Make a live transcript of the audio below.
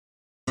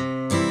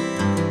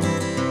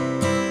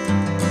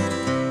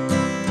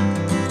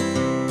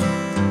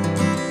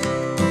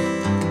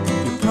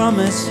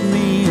promised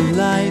me a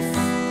life.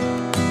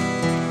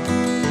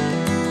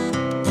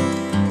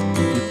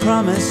 You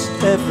promised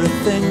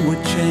everything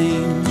would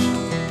change.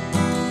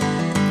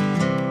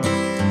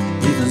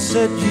 Even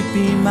said you'd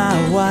be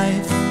my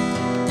wife.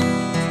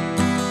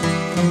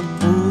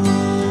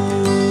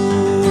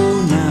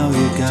 Ooh, now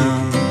you're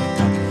gone.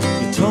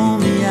 You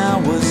told me I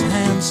was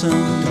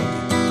handsome.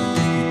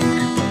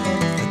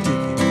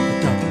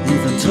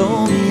 Even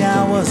told me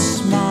I was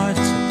smart.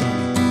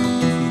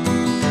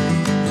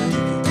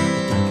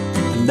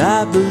 And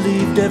I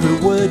believed every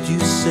word you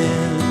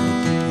said.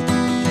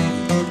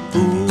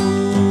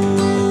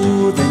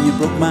 Ooh, then you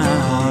broke my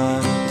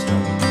heart.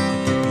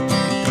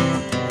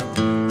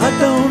 I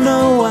don't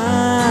know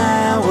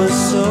why I was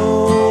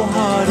so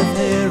hard of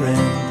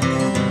hearing.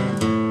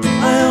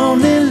 I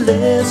only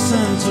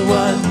listened to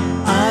what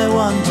I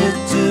wanted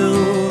to.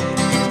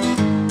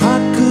 I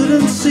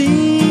couldn't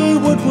see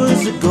what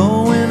was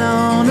going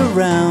on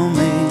around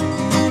me.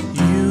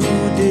 You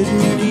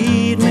didn't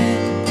need me,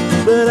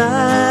 but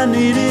I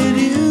needed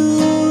you.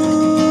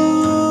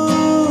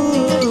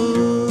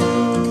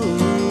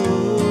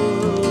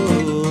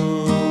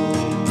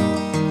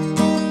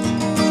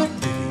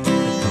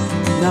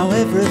 Now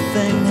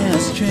everything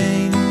has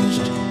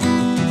changed.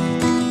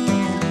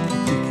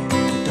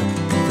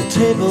 The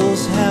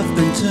tables have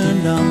been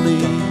turned on me.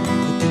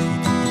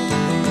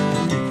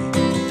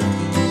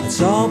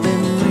 It's all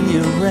been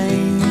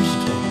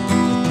rearranged,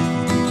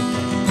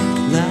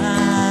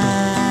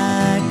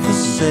 like the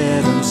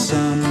setting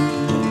sun.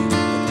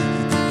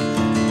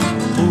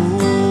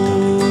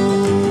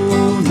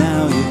 Ooh,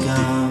 now you're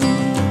gone.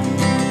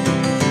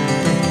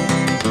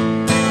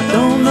 I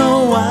don't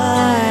know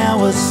why I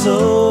was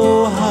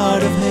so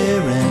hard of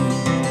hearing.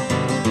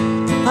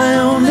 I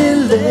only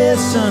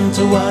listened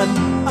to what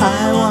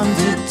I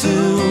wanted to.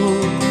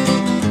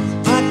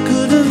 I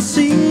couldn't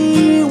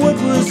see what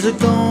was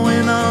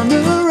going on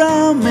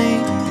around me.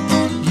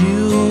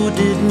 You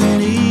didn't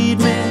need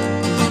me,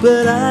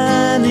 but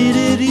I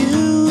needed you.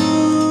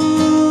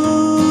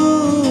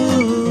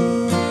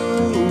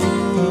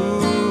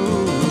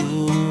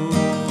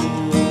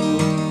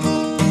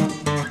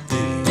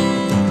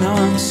 Now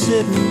I'm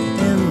sitting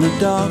in the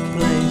dark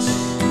place.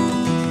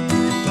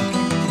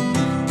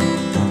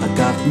 I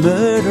got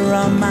murder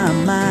on my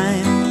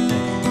mind.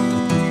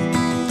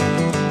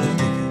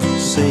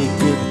 Say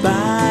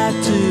goodbye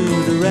to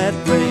the rat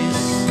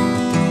race.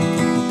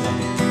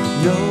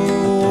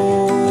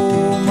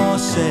 No more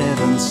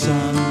setting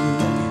sun.